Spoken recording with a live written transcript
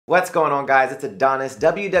What's going on, guys? It's Adonis.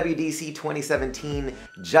 WWDC 2017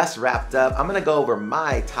 just wrapped up. I'm gonna go over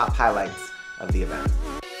my top highlights of the event.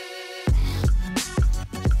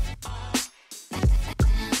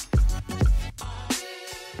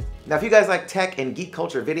 Now, if you guys like tech and geek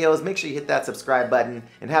culture videos, make sure you hit that subscribe button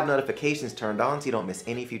and have notifications turned on so you don't miss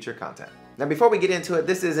any future content. Now, before we get into it,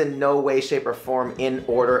 this is in no way, shape, or form in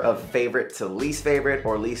order of favorite to least favorite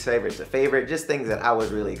or least favorite to favorite, just things that I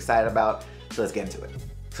was really excited about. So let's get into it.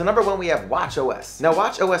 So number one, we have watchOS. Now,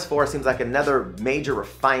 watchOS 4 seems like another major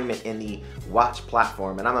refinement in the watch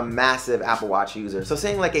platform, and I'm a massive Apple Watch user. So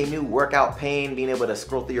seeing like a new workout pane, being able to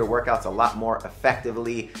scroll through your workouts a lot more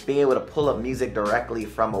effectively, being able to pull up music directly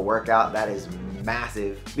from a workout, that is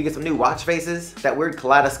massive. We get some new watch faces. That weird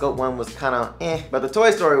kaleidoscope one was kind of but the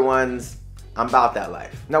Toy Story ones, I'm about that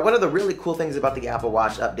life. Now, one of the really cool things about the Apple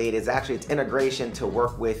Watch update is actually its integration to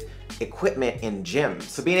work with equipment in gyms.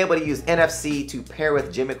 So being able to use NFC to pair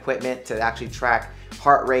with gym equipment to actually track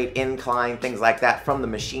heart rate, incline, things like that from the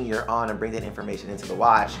machine you're on and bring that information into the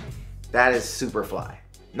watch, that is super fly.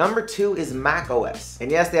 Number two is macOS.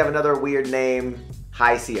 And yes, they have another weird name,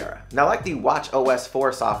 High Sierra. Now, like the watchOS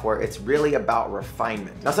 4 software, it's really about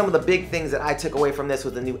refinement. Now, some of the big things that I took away from this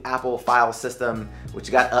was the new Apple file system, which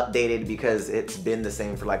got updated because it's been the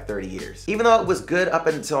same for like 30 years. Even though it was good up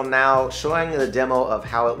until now, showing the demo of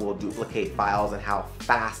how it will duplicate files and how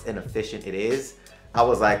fast and efficient it is, I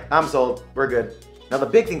was like, I'm sold, we're good. Now, the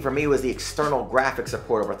big thing for me was the external graphics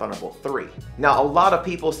support over Thunderbolt 3. Now, a lot of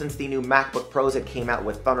people, since the new MacBook Pros that came out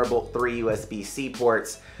with Thunderbolt 3 USB-C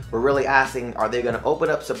ports, were really asking, are they gonna open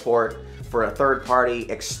up support for a third-party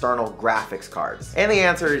external graphics cards? And the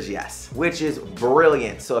answer is yes, which is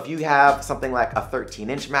brilliant. So if you have something like a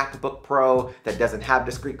 13-inch MacBook Pro that doesn't have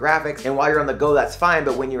discrete graphics, and while you're on the go, that's fine,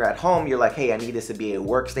 but when you're at home, you're like, hey, I need this to be a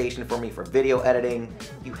workstation for me for video editing,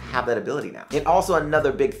 you have that ability now. And also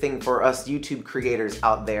another big thing for us YouTube creators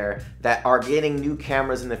out there that are getting new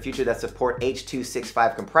cameras in the future that support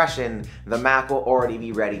H.265 compression, the Mac will already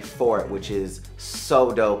be ready for it, which is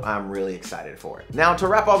so dope. I'm really excited for it. Now, to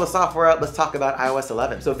wrap all the software up, let's talk about iOS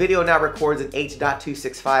 11. So video now records in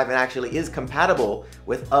H.265 and actually is compatible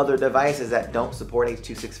with other devices that don't support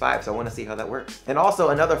H.265, so I want to see how that works. And also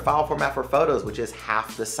another file format for photos, which is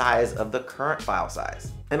half the size of the current file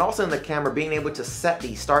size. And also in the camera, being able to set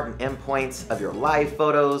the start and end points of your live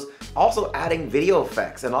photos, also adding video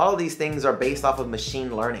effects, and all of these things are based off of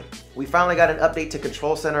machine learning. We finally got an update to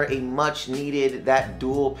Control Center, a much needed, that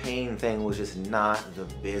dual pane thing was just not the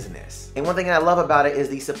business. And one thing I love about it is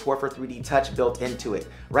the support for 3D touch built into it.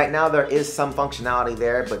 Right now there is some functionality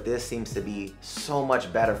there, but this seems to be so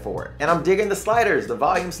much better for it. And I'm digging the sliders, the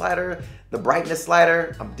volume slider, the brightness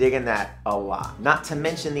slider, I'm digging that a lot. Not to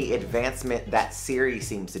mention the advancement that Siri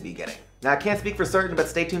seems to be getting. Now, I can't speak for certain, but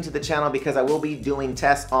stay tuned to the channel because I will be doing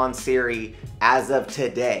tests on Siri as of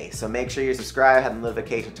today. So make sure you're subscribed, have the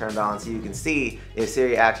notification turned on so you can see if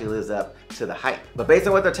Siri actually lives up to the hype. But based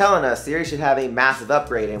on what they're telling us, Siri should have a massive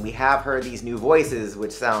upgrade, and we have heard these new voices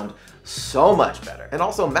which sound so much better. And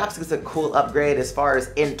also Maps gets a cool upgrade as far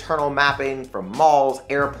as internal mapping for malls,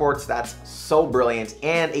 airports, that's so brilliant,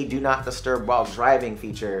 and a do not disturb while driving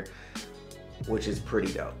feature, which is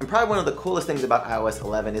pretty dope. And probably one of the coolest things about iOS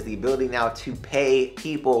 11 is the ability now to pay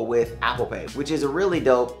people with Apple Pay, which is really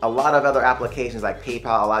dope. A lot of other applications like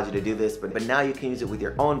PayPal allows you to do this, but now you can use it with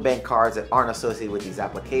your own bank cards that aren't associated with these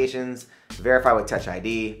applications. Verify with Touch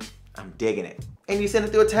ID. I'm digging it. And you send it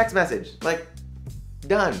through a text message. Like,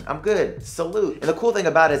 done, I'm good, salute. And the cool thing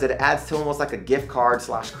about it is that it adds to almost like a gift card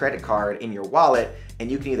 / credit card in your wallet,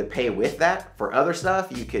 and you can either pay with that for other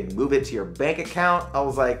stuff, you can move it to your bank account. I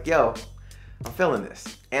was like, yo, I'm feeling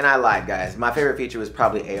this. And I lied, guys. My favorite feature was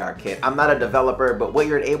probably ARKit. I'm not a developer, but what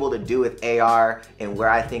you're able to do with AR and where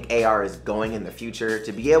I think AR is going in the future,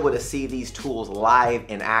 to be able to see these tools live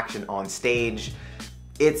in action on stage,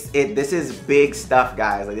 this is big stuff,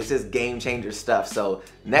 guys. Like, this is game changer stuff. So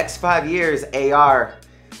next 5 years, AR,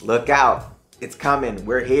 look out. It's coming,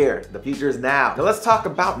 we're here, the future is now. Now let's talk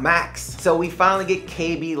about Macs. So we finally get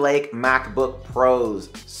KB Lake MacBook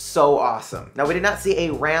Pros. So awesome. Now we did not see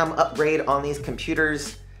a RAM upgrade on these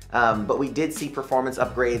computers, but we did see performance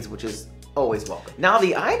upgrades, which is always welcome. Now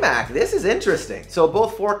the iMac, this is interesting. So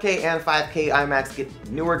both 4K and 5K iMacs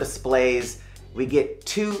get newer displays. We get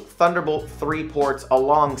 2 Thunderbolt 3 ports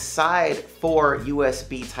alongside 4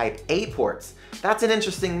 USB Type A ports. That's an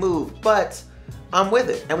interesting move, but I'm with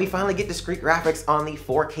it. And we finally get discrete graphics on the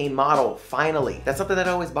 4K model, finally. That's something that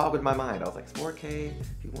always boggled my mind. I was like, 4K,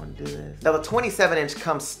 if you want to do this. Now the 27-inch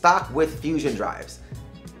comes stock with Fusion drives.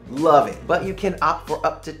 Love it. But you can opt for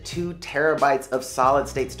up to 2 terabytes of solid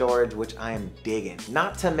state storage, which I am digging.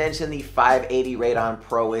 Not to mention the 580 Radeon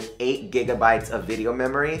Pro with 8 gigabytes of video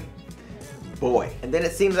memory. Boy. And then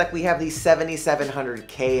it seems like we have the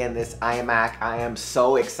 7700K in this iMac. I am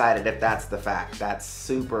so excited if that's the fact. That's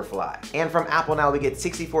super fly. And from Apple now we get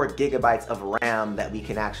 64 gigabytes of RAM that we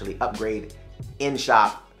can actually upgrade in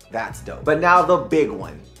shop. That's dope. But now the big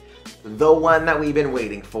one. The one that we've been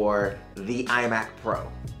waiting for, the iMac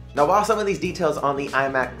Pro. Now while some of these details on the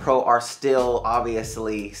iMac Pro are still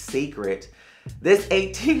obviously secret, this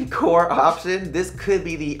 18-core option, this could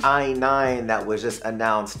be the i9 that was just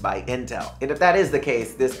announced by Intel. And if that is the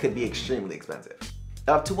case, this could be extremely expensive.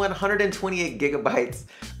 Up to 128 gigabytes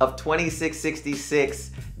of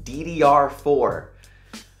 2666 DDR4.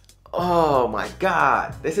 Oh my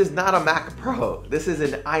God, this is not a Mac Pro, this is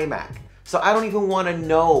an iMac. So I don't even want to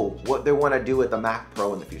know what they want to do with the Mac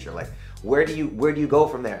Pro in the future. Like, where do you go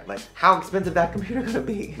from there? Like, how expensive that computer gonna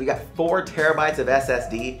be? We got 4 terabytes of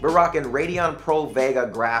SSD. We're rocking Radeon Pro Vega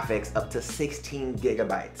graphics up to 16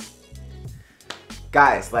 gigabytes.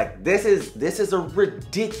 Guys, like this is a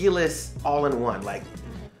ridiculous all-in-one, like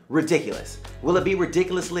ridiculous. Will it be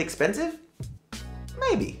ridiculously expensive?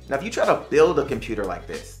 Maybe. Now, if you try to build a computer like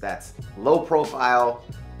this, that's low profile,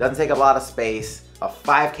 doesn't take a lot of space, a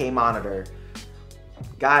 5K monitor,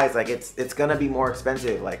 guys, like it's gonna be more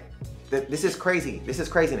expensive. Like, this is crazy. This is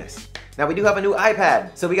craziness. Now we do have a new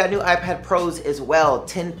iPad. So we got new iPad Pros as well,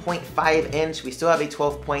 10.5 inch. We still have a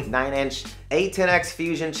 12.9 inch A10X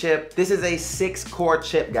Fusion chip. This is a 6-core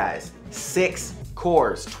chip, guys. 6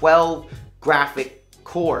 cores, 12 graphic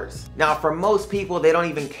cores. Now for most people, they don't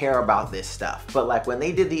even care about this stuff. But like when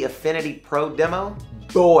they did the Affinity Pro demo,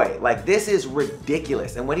 boy, like this is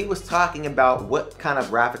ridiculous. And when he was talking about what kind of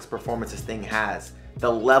graphics performance this thing has,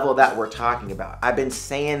 the level that we're talking about. I've been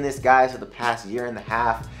saying this, guys, for the past year and a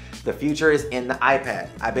half. The future is in the iPad.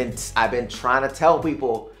 I've been trying to tell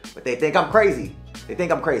people, but they think I'm crazy. They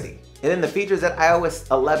think I'm crazy. And then the features that iOS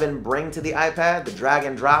 11 bring to the iPad, the drag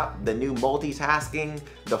and drop, the new multitasking,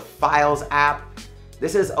 the Files app.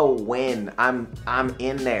 This is a win. I'm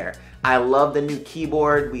in there. I love the new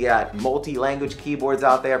keyboard. We got multi-language keyboards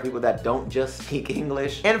out there, people that don't just speak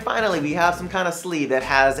English. And finally, we have some kind of sleeve that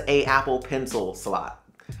has a Apple Pencil slot.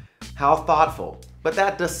 How thoughtful. But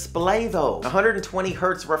that display though, 120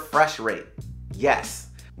 Hertz refresh rate. Yes.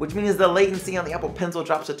 Which means the latency on the Apple Pencil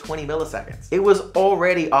drops to 20 milliseconds. It was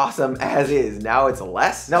already awesome as is, now it's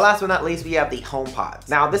less. Now last but not least, we have the HOMEPOD.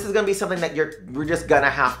 Now this is gonna be something that we're just gonna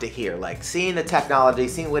have to hear. Like, seeing the technology,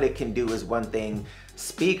 seeing what it can do is one thing.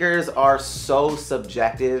 Speakers are so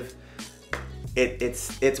subjective.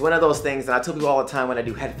 It's one of those things, and I tell people all the time when I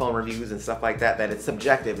do headphone reviews and stuff like that, that it's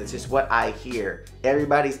subjective. It's just what I hear.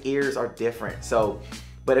 Everybody's ears are different. So,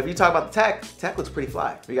 but if you talk about the tech looks pretty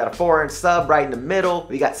fly. We got a 4-inch sub right in the middle.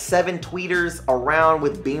 We got 7 tweeters around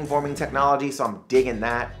with beamforming technology, so I'm digging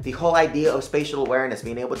that. The whole idea of spatial awareness,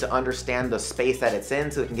 being able to understand the space that it's in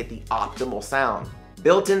so it can get the optimal sound.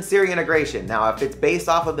 Built-in Siri integration. Now, if it's based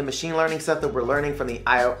off of the machine learning stuff that we're learning from the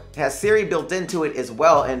iOS, it has Siri built into it as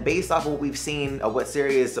well, and based off of what we've seen of what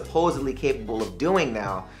Siri is supposedly capable of doing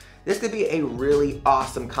now, this could be a really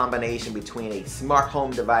awesome combination between a smart home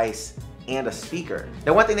device and a speaker.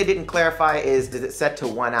 Now, one thing they didn't clarify is it set to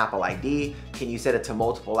one Apple ID? Can you set it to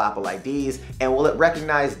multiple Apple IDs? And will it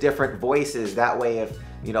recognize different voices? That way, if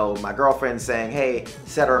you know, my girlfriend's saying, hey,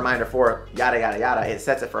 set a reminder for yada, yada, yada, it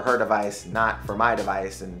sets it for her device, not for my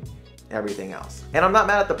device and everything else. And I'm not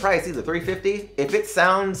mad at the price either, $350. If it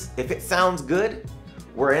sounds good,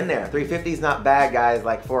 we're in there. $350 is not bad, guys.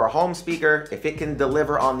 Like, for a home speaker, if it can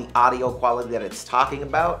deliver on the audio quality that it's talking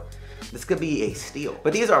about, this could be a steal.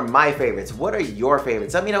 But these are my favorites. What are your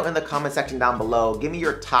favorites? Let me know in the comment section down below. Give me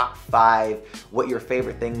your top 5, what your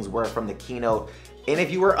favorite things were from the keynote. And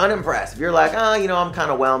if you were unimpressed, if you're like, oh, you know, I'm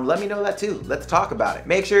kind of whelmed, let me know that too. Let's talk about it.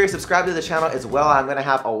 Make sure you subscribe to the channel as well. I'm gonna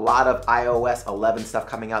have a lot of iOS 11 stuff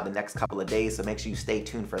coming out the next couple of days, so make sure you stay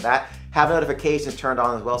tuned for that. Have notifications turned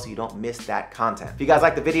on as well so you don't miss that content. If you guys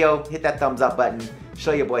like the video, hit that thumbs up button,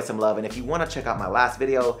 show your boy some love, and if you wanna check out my last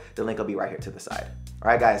video, the link will be right here to the side.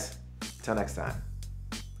 All right, guys, until next time,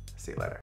 see you later.